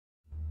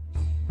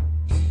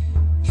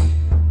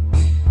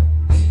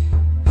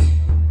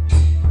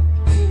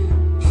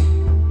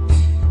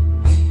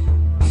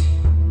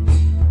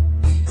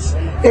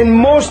In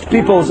most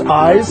people's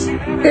eyes,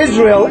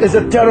 Israel is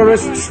a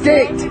terrorist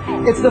state.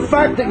 It's the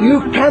fact that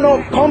you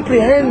cannot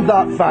comprehend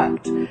that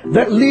fact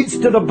that leads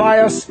to the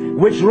bias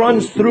which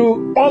runs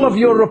through all of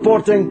your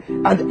reporting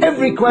and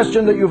every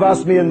question that you've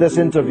asked me in this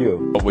interview.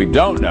 What we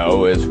don't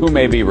know is who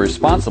may be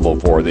responsible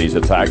for these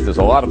attacks. There's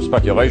a lot of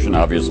speculation,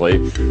 obviously,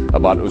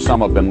 about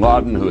Osama bin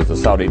Laden, who is a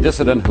Saudi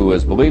dissident who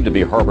is believed to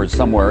be harbored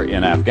somewhere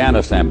in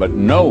Afghanistan, but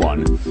no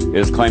one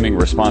is claiming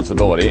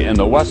responsibility. In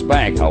the West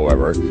Bank,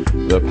 however,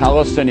 the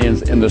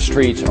Palestinians in the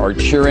streets are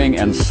cheering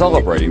and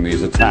celebrating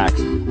these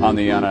attacks on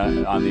the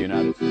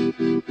United States.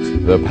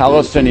 The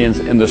Palestinians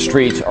in the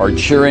streets are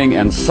cheering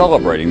and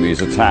celebrating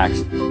these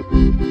attacks.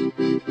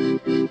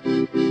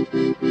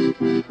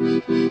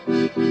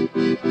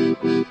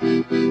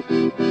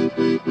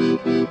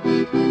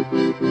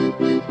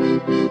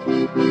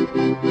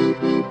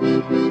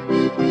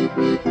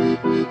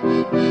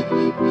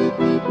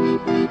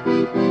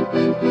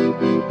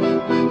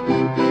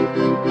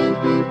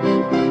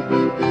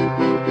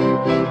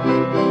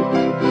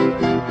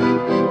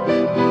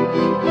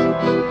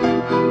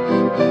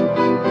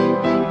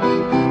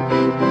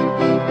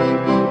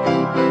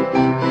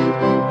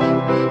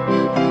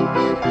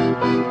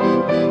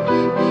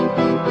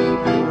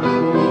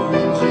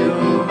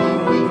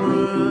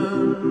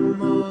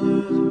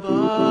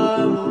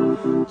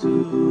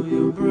 To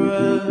your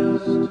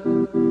breast,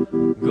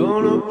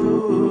 gonna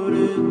put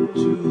it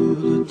to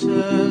the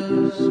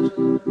test.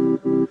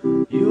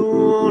 You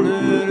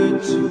wanted it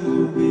to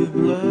be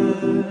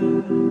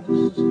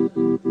blessed,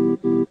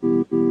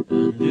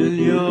 and in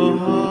your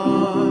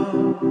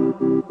heart,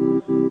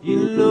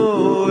 you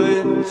know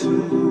it to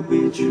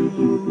be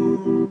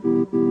true.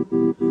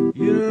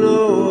 You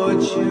know what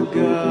you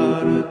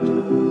gotta do.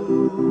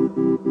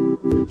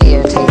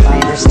 Videotape, I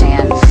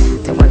understand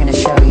that we're going to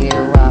show you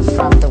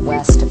from the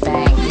West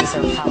Bank. These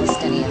are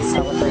Palestinian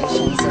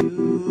celebrations.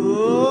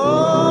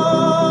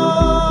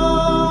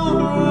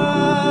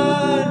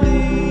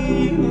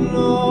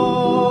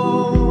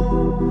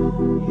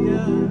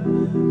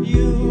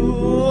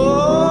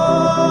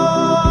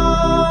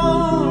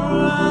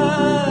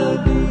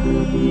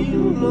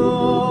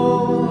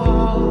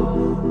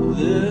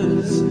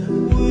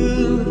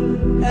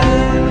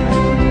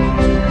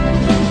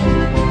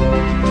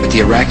 The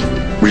Iraqi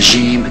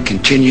regime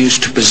continues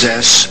to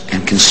possess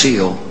and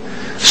conceal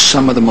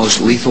some of the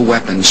most lethal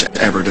weapons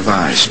ever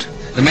devised.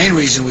 The main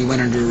reason we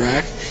went into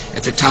Iraq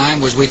at the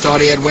time was we thought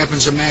he had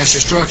weapons of mass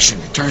destruction.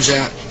 It turns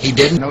out he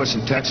didn't. I know it's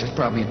in Texas,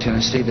 probably in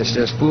Tennessee, that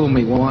says, "Fool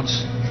me once,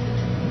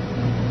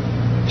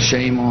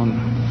 shame on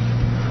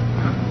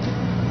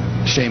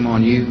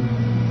you."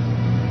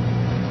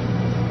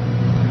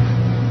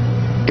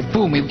 If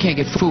fool me, we can't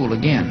get fooled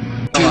again.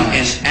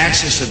 An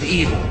axis of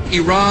evil.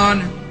 Iran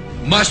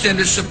must end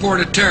its support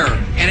of terror,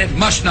 and it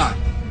must not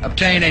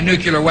obtain a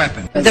nuclear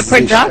weapon. The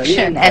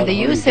production and the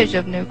usage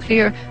of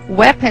nuclear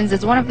weapons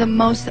is one of the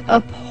most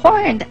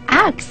abhorrent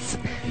acts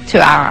to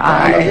our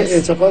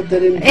eyes.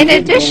 In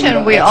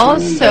addition, we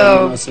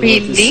also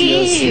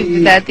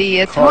believe that the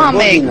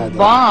atomic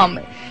bomb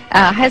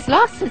has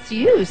lost its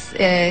use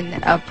in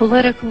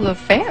political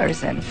affairs,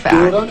 in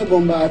fact.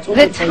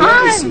 The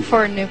time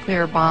for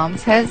nuclear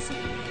bombs has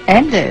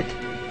ended.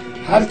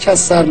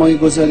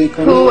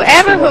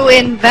 Whoever who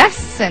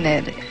invests in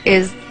it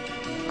is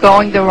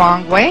going the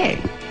wrong way.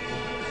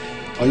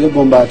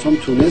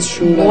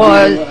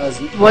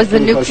 Was the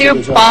nuclear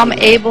bomb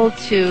able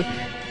to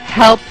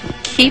help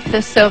keep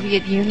the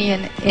Soviet Union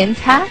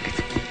intact?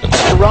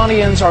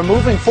 Iranians are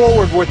moving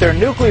forward with their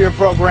nuclear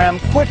program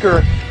quicker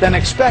than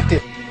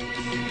expected.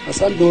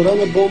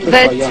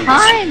 The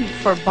time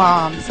for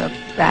bombs of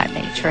that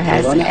nature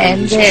has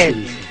ended.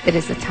 It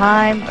is a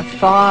time of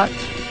thought,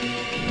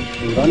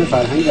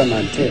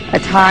 a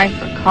time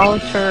for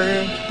culture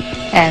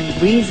and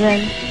reason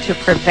to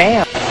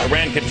prevail.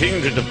 Iran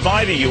continued to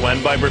defy the UN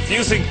by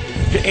refusing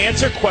to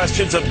answer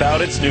questions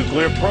about its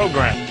nuclear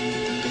program.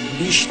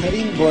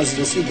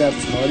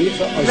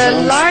 The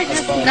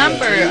largest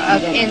number of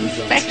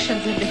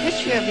inspections in the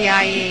history of the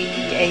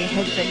IAEA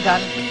has been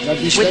done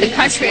with the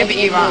country of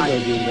Iran.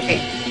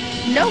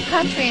 No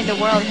country in the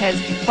world has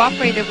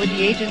cooperated with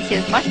the agency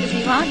as much as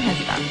Iran has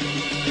done.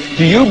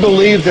 Do you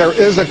believe there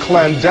is a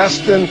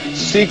clandestine,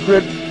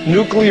 secret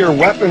nuclear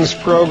weapons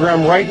program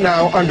right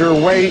now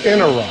underway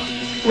in Iran?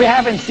 We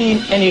haven't seen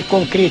any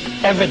concrete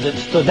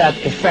evidence to that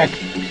effect,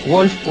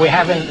 Wolf. We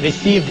haven't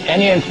received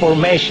any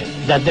information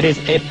that there is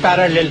a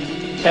parallel,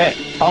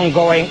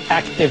 ongoing,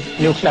 active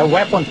nuclear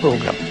weapon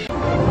program.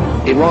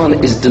 Iran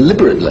is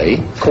deliberately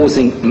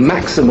causing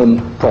maximum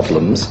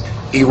problems.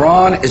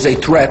 Iran is a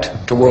threat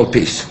to world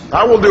peace.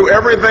 I will do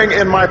everything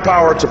in my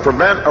power to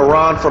prevent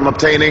Iran from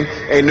obtaining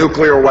a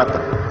nuclear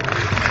weapon.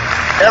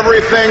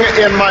 Everything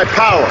in my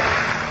power.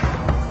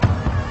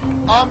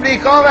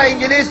 آمریکا و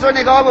انگلیس رو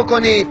نگاه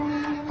بکنید.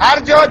 هر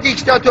جا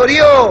دیکتاتوری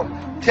و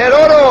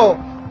ترور و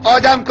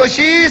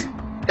آدمکشی است،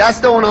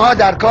 دست اونها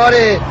در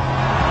کاره.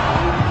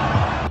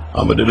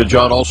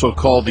 Ahmadinejad also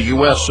called the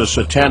U.S. a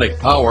satanic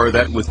power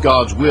that, with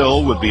God's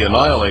will, would be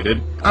annihilated.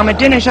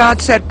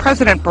 Ahmadinejad said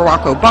President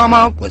Barack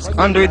Obama was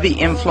under the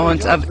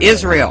influence of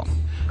Israel.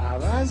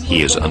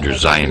 He is under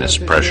Zionist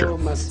pressure.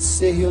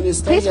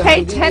 Please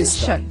pay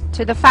attention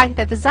to the fact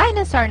that the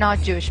Zionists are not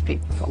Jewish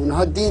people.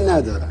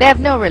 They have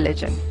no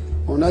religion.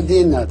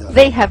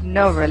 They have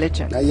no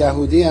religion.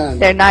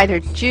 They're neither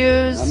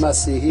Jews,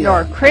 nor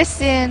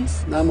Christians,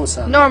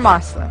 nor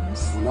Muslims.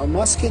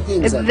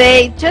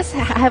 They just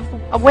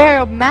wear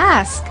a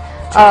mask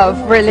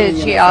of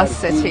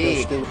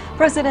religiosity.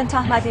 President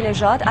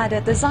Ahmadinejad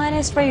added the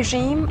Zionist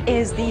regime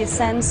is the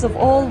essence of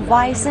all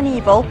vice and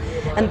evil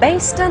and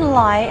based on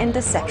lie and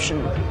deception.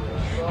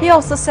 He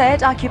also said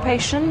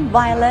occupation,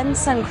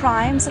 violence and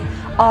crimes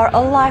are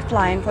a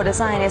lifeline for the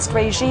Zionist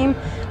regime,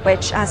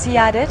 which, as he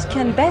added,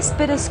 can best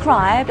be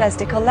described as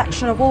the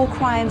collection of all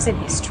crimes in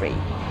history.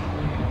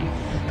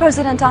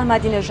 President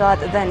Ahmadinejad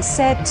then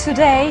said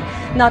today,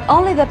 not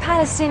only the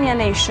Palestinian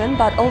nation,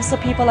 but also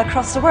people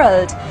across the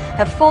world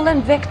have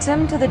fallen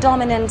victim to the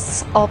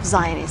dominance of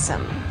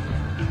Zionism.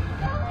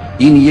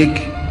 این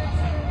یک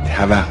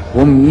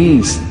توهم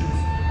نیست.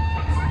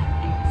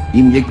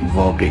 این یک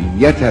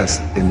واقعیت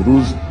است.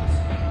 امروز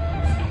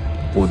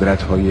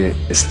قدرت‌های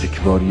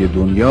استکباری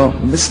دنیا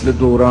مثل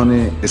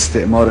دوران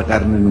استعمار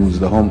قرن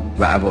 19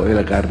 و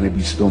اوایل قرن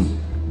 20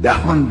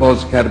 دهان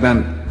باز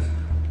کردن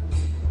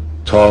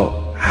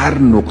تا هر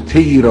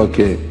نقطه‌ای را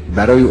که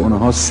برای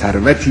آنها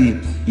ثروتی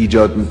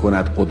ایجاد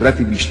می‌کند،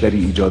 قدرت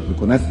بیشتری ایجاد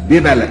می‌کند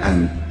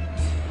ببلعند.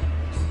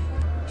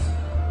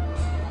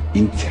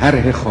 این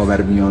طرح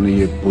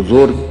خاورمیانه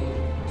بزرگ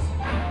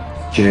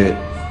که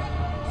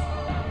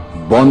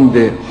باند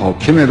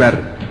حاکم بر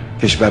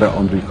کشور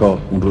آمریکا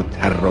اون رو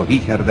طراحی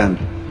کردند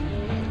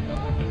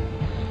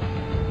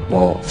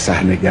با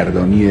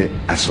صحنه‌گردانی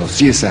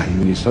اساسی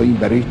صهیونیست‌ها، این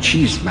برای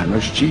چیست؟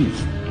 معناش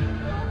چیست؟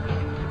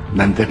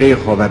 منطقه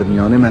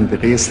خاورمیانه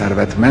منطقه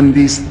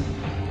ثروتمندی است.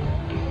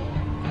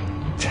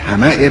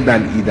 طمع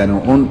بلعیدن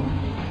اون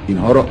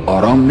اینها رو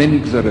آرام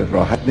نمیگذاره،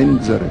 راحت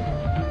نمیگذاره.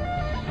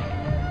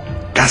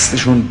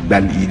 قصدشون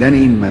بلعیدن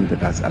این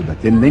منطقه است.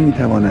 البته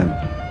نمیتوانند.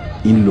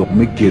 این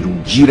لقمه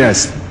گروگیر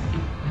است،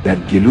 در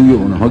گلوی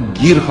اونها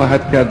گیر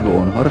خواهد کرد و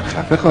اونها رو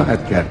خفه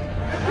خواهد کرد.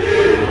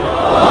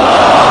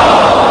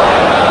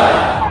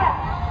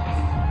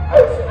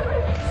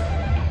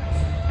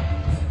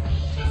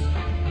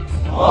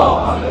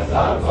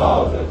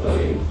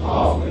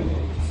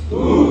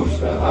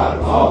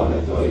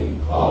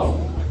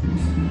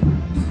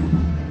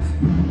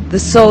 The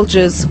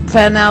soldiers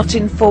fan out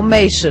in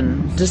formation,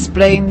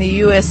 displaying the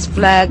US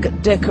flag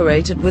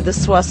decorated with a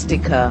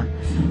swastika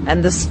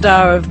and the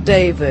Star of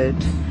David,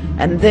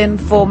 and then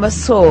form a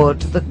sword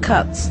that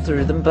cuts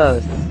through them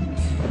both.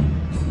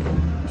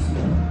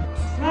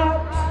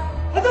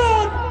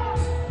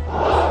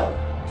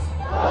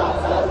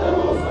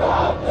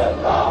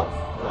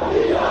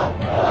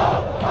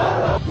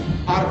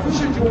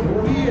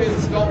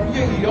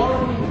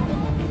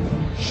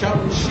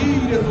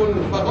 شمشیر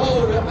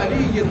ذوالفقار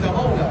علی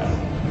زمان است.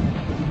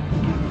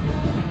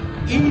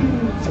 این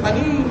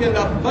طنین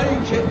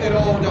لبیک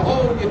اراده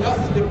های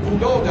نسل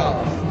پولاد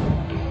است.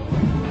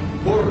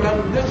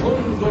 برنده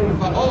چون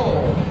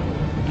ذوالفقار،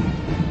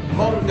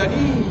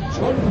 ماندنی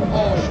چون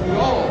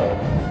عاشورا.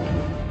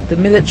 The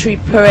military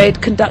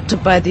parade conducted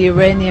by the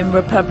Iranian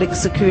Republic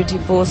Security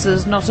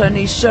Forces not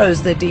only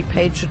shows their deep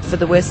hatred for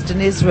the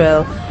Western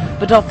Israel,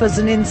 but offers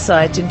an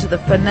insight into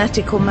the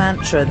fanatical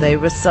mantra they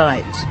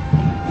recite.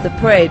 The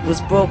parade was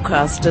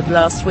broadcasted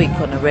last week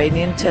on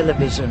Iranian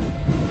television.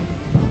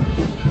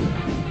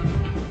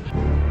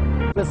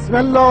 بسم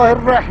الله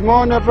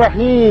الرحمن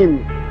الرحیم.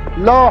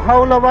 لا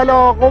حول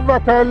ولا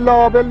قوة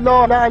الا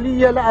بالله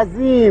العلی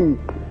العظیم.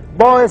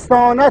 با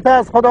استعانت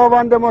از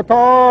خداوند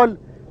متعال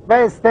و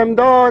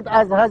استمداد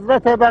از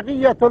حضرت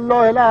بقیت الله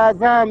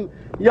الاعظم،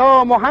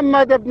 یا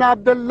محمد ابن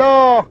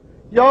عبدالله،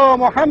 یا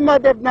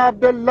محمد ابن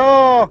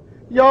عبدالله،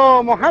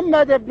 یا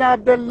محمد ابن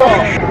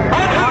عبدالله.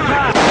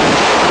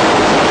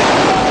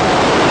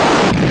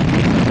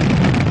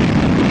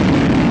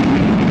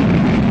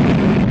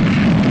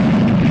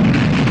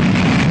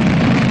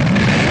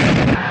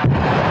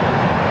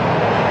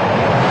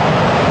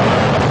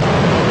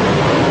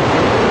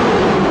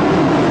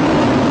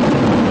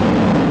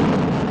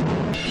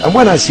 And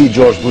when I see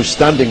George Bush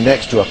standing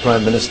next to a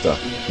Prime Minister,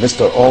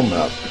 Mr.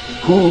 Olmert,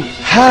 who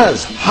has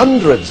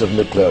hundreds of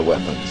nuclear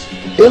weapons,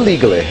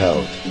 illegally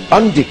held,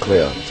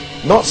 undeclared,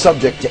 not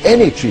subject to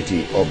any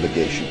treaty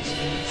obligations,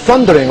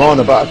 thundering on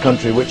about a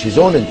country which his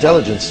own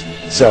intelligence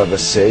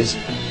service says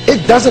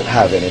it doesn't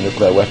have any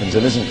nuclear weapons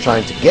and isn't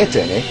trying to get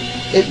any,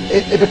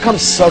 it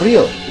becomes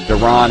surreal.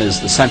 Iran is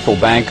the central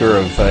banker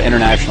of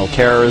international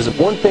terrorism.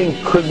 One thing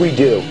could we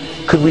do?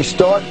 Could we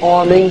start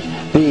arming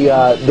the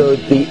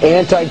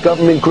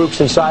anti-government groups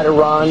inside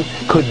Iran?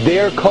 Could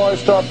their cars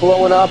start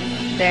blowing up?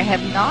 they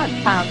have not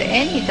found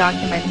any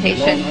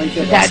documentation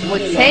that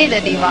would say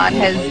that Iran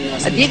has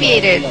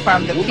deviated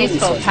from the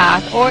peaceful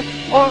path, or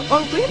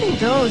really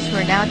those who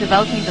are now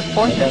developing the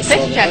fourth and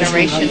fifth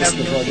generation of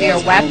nuclear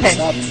weapons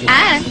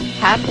and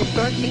have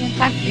historically, in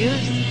fact,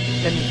 used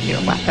the nuclear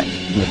weapon.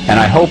 And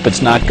I hope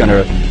it's not going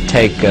to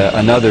take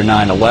another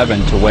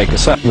 9/11 to wake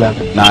us up.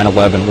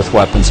 9/11 with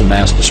weapons of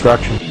mass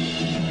destruction.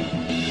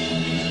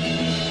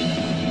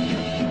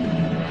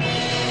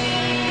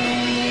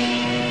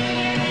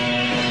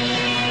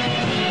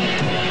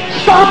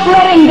 Stop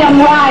letting them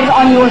ride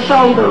on your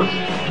shoulders.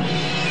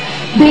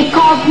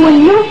 Because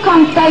when you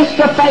come face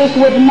to face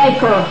with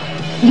Maker,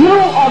 you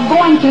are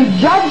going to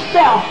judge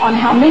self on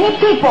how many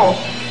people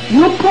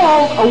you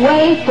pulled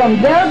away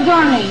from their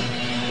journey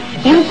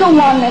into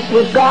oneness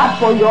with God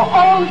for your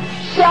own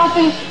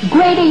selfish,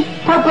 greedy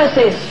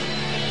purposes.